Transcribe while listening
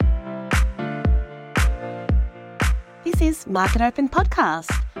This is MarketOpen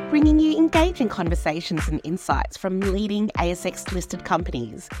podcast, bringing you engaging conversations and insights from leading ASX-listed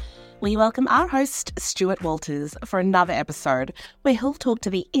companies. We welcome our host, Stuart Walters, for another episode where he'll talk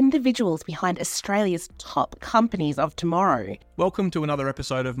to the individuals behind Australia's top companies of tomorrow. Welcome to another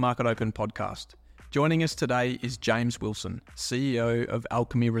episode of MarketOpen podcast. Joining us today is James Wilson, CEO of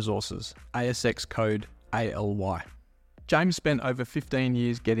Alchemy Resources, ASX code ALY. James spent over 15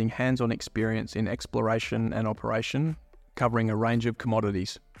 years getting hands-on experience in exploration and operation, covering a range of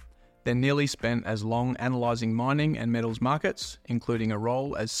commodities. Then nearly spent as long analysing mining and metals markets, including a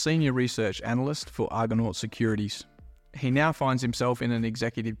role as Senior Research Analyst for Argonaut Securities. He now finds himself in an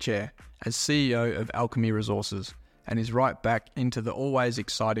executive chair as CEO of Alchemy Resources and is right back into the always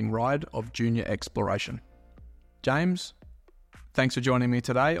exciting ride of junior exploration. James, thanks for joining me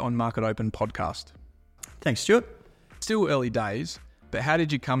today on MarketOpen podcast. Thanks, Stuart. Still early days, but how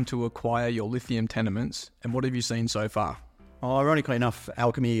did you come to acquire your lithium tenements and what have you seen so far? Well, ironically enough,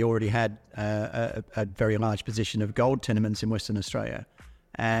 Alchemy already had a very large position of gold tenements in Western Australia.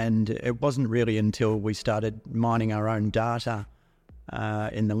 And it wasn't really until we started mining our own data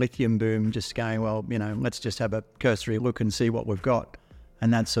in the lithium boom, just going, well, let's just have a cursory look and see what we've got.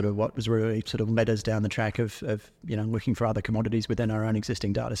 And that's sort of what was really sort of led us down the track of looking for other commodities within our own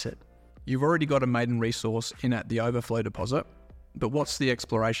existing data set. You've already got a maiden resource in at the Overflow deposit, but what's the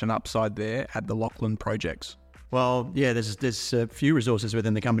exploration upside there at the Lachlan projects? Well, yeah, there's a few resources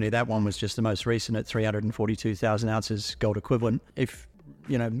within the company. That one was just the most recent at 342,000 ounces gold equivalent. If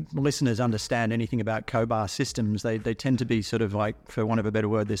listeners understand anything about Cobar systems, they tend to be sort of like, for want of a better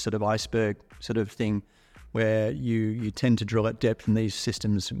word, this sort of iceberg sort of thing where you tend to drill at depth and these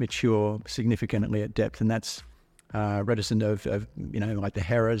systems mature significantly at depth, and that's reticent of like the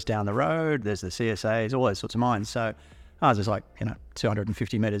Heras down the road. There's the CSAs, all those sorts of mines. So ours is like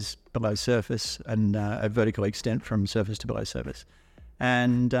 250 metres below surface and a vertical extent from surface to below surface.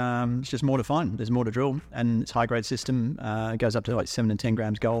 And it's just more to find. There's more to drill, and it's a high-grade system. It goes up to like 7 and 10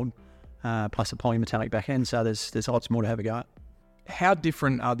 grams gold, plus a polymetallic back end. So there's lots more to have a go at. How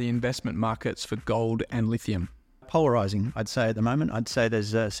different are the investment markets for gold and lithium? Polarising, I'd say, at the moment. I'd say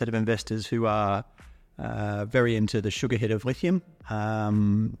there's a set of investors who are very into the sugar hit of lithium,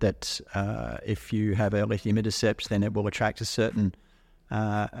 that if you have a lithium intercept, then it will attract a certain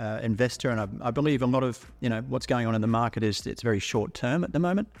investor. And I believe a lot of what's going on in the market is it's very short term at the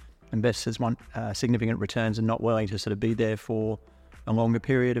moment. Investors want significant returns and not willing to sort of be there for a longer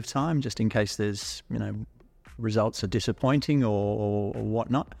period of time, just in case there's results are disappointing or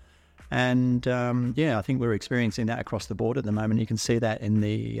whatnot. And I think we're experiencing that across the board at the moment. You can see that in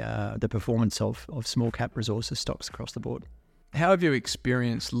the performance of small cap resources stocks across the board. How have you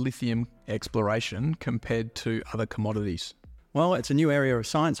experienced lithium exploration compared to other commodities? Well, it's a new area of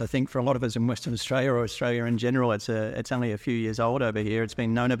science. I think for a lot of us in Western Australia or Australia in general, it's only a few years old over here. It's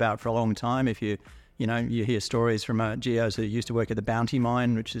been known about for a long time. If you hear stories from geos who used to work at the Bounty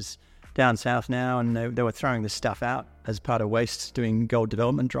mine, which is down south now, and they were throwing this stuff out as part of waste doing gold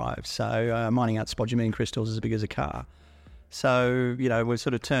development drives. So mining out spodumene crystals as big as a car. So, we've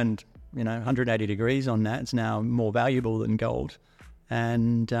sort of turned, 180 degrees on that. It's now more valuable than gold.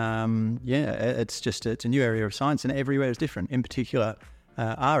 And it's a new area of science, and everywhere is different. In particular,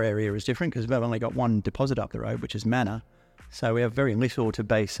 our area is different because we've only got one deposit up the road, which is Manna. So we have very little to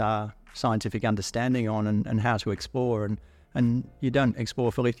base our scientific understanding on and how to explore. And you don't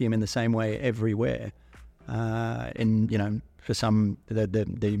explore for lithium in the same way everywhere. For some,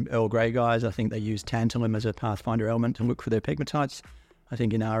 the Earl Grey guys, I think they use tantalum as a pathfinder element to look for their pegmatites. I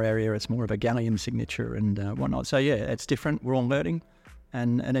think in our area, it's more of a gallium signature and whatnot. So yeah, it's different. We're all learning,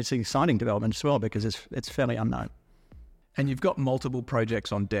 and it's an exciting development as well because it's fairly unknown. And you've got multiple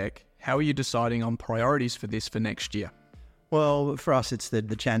projects on deck. How are you deciding on priorities for this for next year? Well, for us, it's the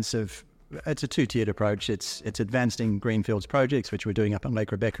chance of. It's a two-tiered approach. It's advancing greenfields projects, which we're doing up in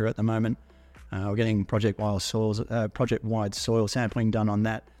Lake Rebecca at the moment. We're getting project-wide soil sampling done on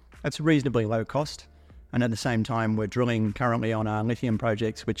that. It's reasonably low cost. And at the same time, we're drilling currently on our lithium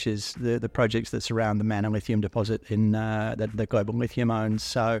projects, which is the projects that surround the Manna lithium deposit in that Global Lithium owns.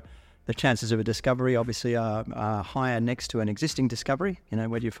 So the chances of a discovery obviously are higher next to an existing discovery.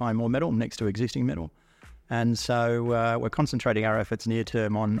 Where do you find more metal? Next to existing metal. And so we're concentrating our efforts near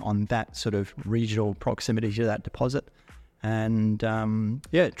term on that sort of regional proximity to that deposit and,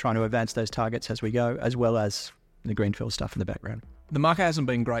 trying to advance those targets as we go, as well as the greenfield stuff in the background. The market hasn't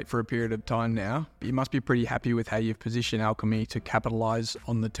been great for a period of time now, but you must be pretty happy with how you've positioned Alchemy to capitalise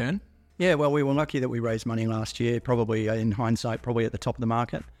on the turn. Yeah, well, we were lucky that we raised money last year, probably in hindsight, probably at the top of the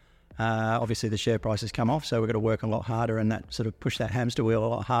market. Obviously, the share price has come off, so we've got to work a lot harder and that sort of push that hamster wheel a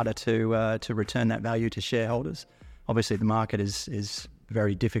lot harder to return that value to shareholders. obviously the market is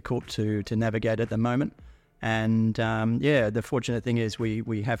very difficult to navigate at the moment. And the fortunate thing is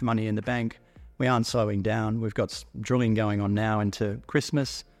we have money in the bank. We aren't slowing down. We've got drilling going on now into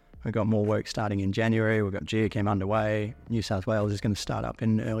Christmas. We've got more work starting in January. We've got geochem underway. New South Wales is going to start up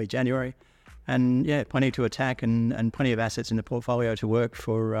in early January. And plenty to attack and plenty of assets in the portfolio to work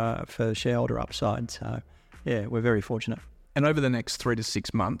for shareholder upside. So we're very fortunate. And over the next 3 to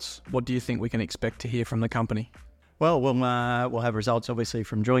 6 months, what do you think we can expect to hear from the company? Well, we'll have results obviously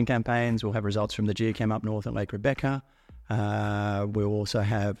from drilling campaigns. We'll have results from the geochem up north at Lake Rebecca. We'll also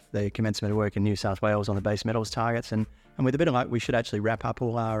have the commencement of work in New South Wales on the base metals targets. And with a bit of luck, we should actually wrap up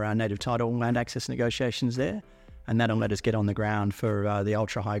all our native title land access negotiations there. And that'll let us get on the ground for the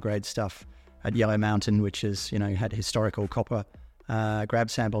ultra high grade stuff at Yellow Mountain, which is, had historical copper grab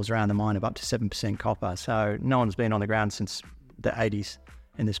samples around the mine of up to 7% copper. So no one's been on the ground since the 80s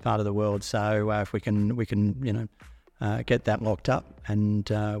in this part of the world. So if we can get that locked up and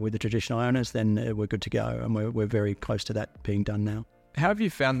with the traditional owners, then we're good to go. And we're very close to that being done now. How have you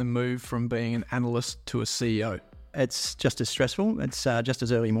found the move from being an analyst to a CEO? It's just as stressful. It's just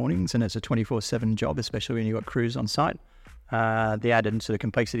as early mornings, and it's a 24/7 job, especially when you've got crews on site. The added to the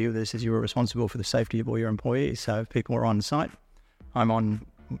complexity of this is you are responsible for the safety of all your employees. So if people are on site, I'm on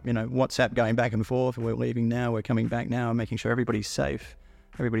WhatsApp going back and forth. We're leaving now, we're coming back now, making sure everybody's safe.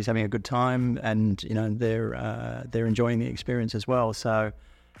 Everybody's having a good time, and they're enjoying the experience as well. So,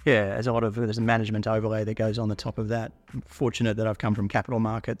 there's a management overlay that goes on the top of that. I'm fortunate that I've come from capital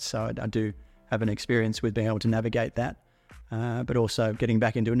markets, so I do have an experience with being able to navigate that. But also getting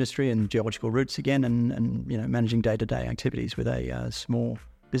back into industry and geological roots again, and managing day-to-day activities with a small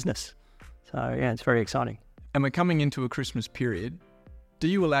business. So it's very exciting. And we're coming into a Christmas period. Do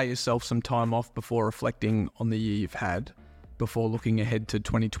you allow yourself some time off before reflecting on the year you've had, before looking ahead to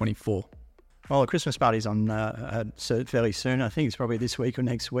 2024? Well, the Christmas party's on fairly soon. I think it's probably this week or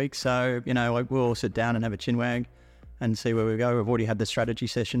next week. So, we'll all sit down and have a chinwag and see where we go. We've already had the strategy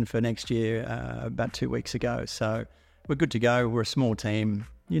session for next year about 2 weeks ago. So we're good to go. We're a small team.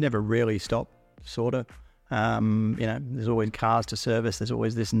 You never really stop, sort of. There's always cars to service. There's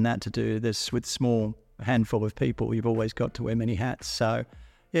always this and that to do. There's with small handful of people, you've always got to wear many hats. So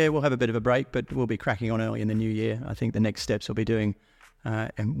we'll have a bit of a break, but we'll be cracking on early in the new year. I think the next steps will be doing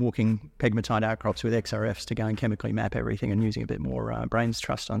and walking pegmatite outcrops with XRFs to go and chemically map everything and using a bit more brains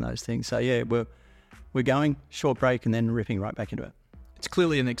trust on those things. So we're going short break and then ripping right back into it. It's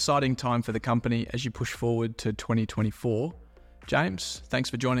clearly an exciting time for the company as you push forward to 2024. James, thanks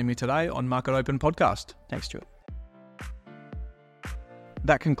for joining me today on Market Open Podcast. Thanks, Stuart.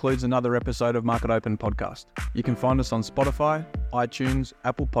 That concludes another episode of Market Open Podcast. You can find us on Spotify, iTunes,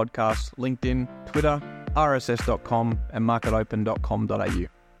 Apple Podcasts, LinkedIn, Twitter, rss.com and marketopen.com.au.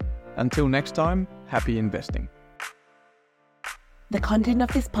 Until next time, happy investing. The content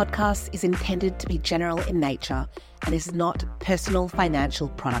of this podcast is intended to be general in nature and is not personal financial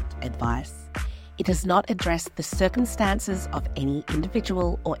product advice. It does not address the circumstances of any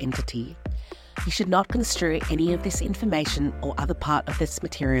individual or entity. You should not construe any of this information or other part of this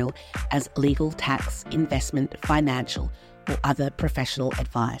material as legal, tax, investment, financial, or other professional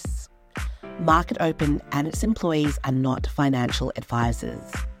advice. MarketOpen and its employees are not financial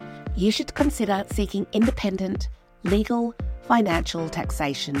advisors. You should consider seeking independent, legal, financial,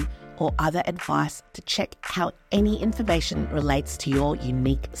 taxation, or other advice to check how any information relates to your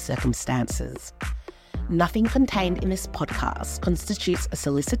unique circumstances. Nothing contained in this podcast constitutes a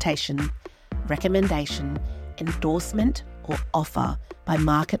solicitation, recommendation, endorsement, or offer by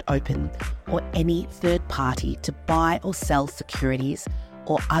MarketOpen or any third party to buy or sell securities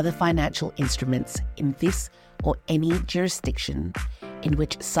or other financial instruments in this or any jurisdiction in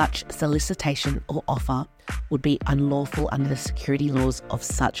which such solicitation or offer would be unlawful under the security laws of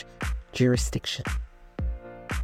such jurisdiction.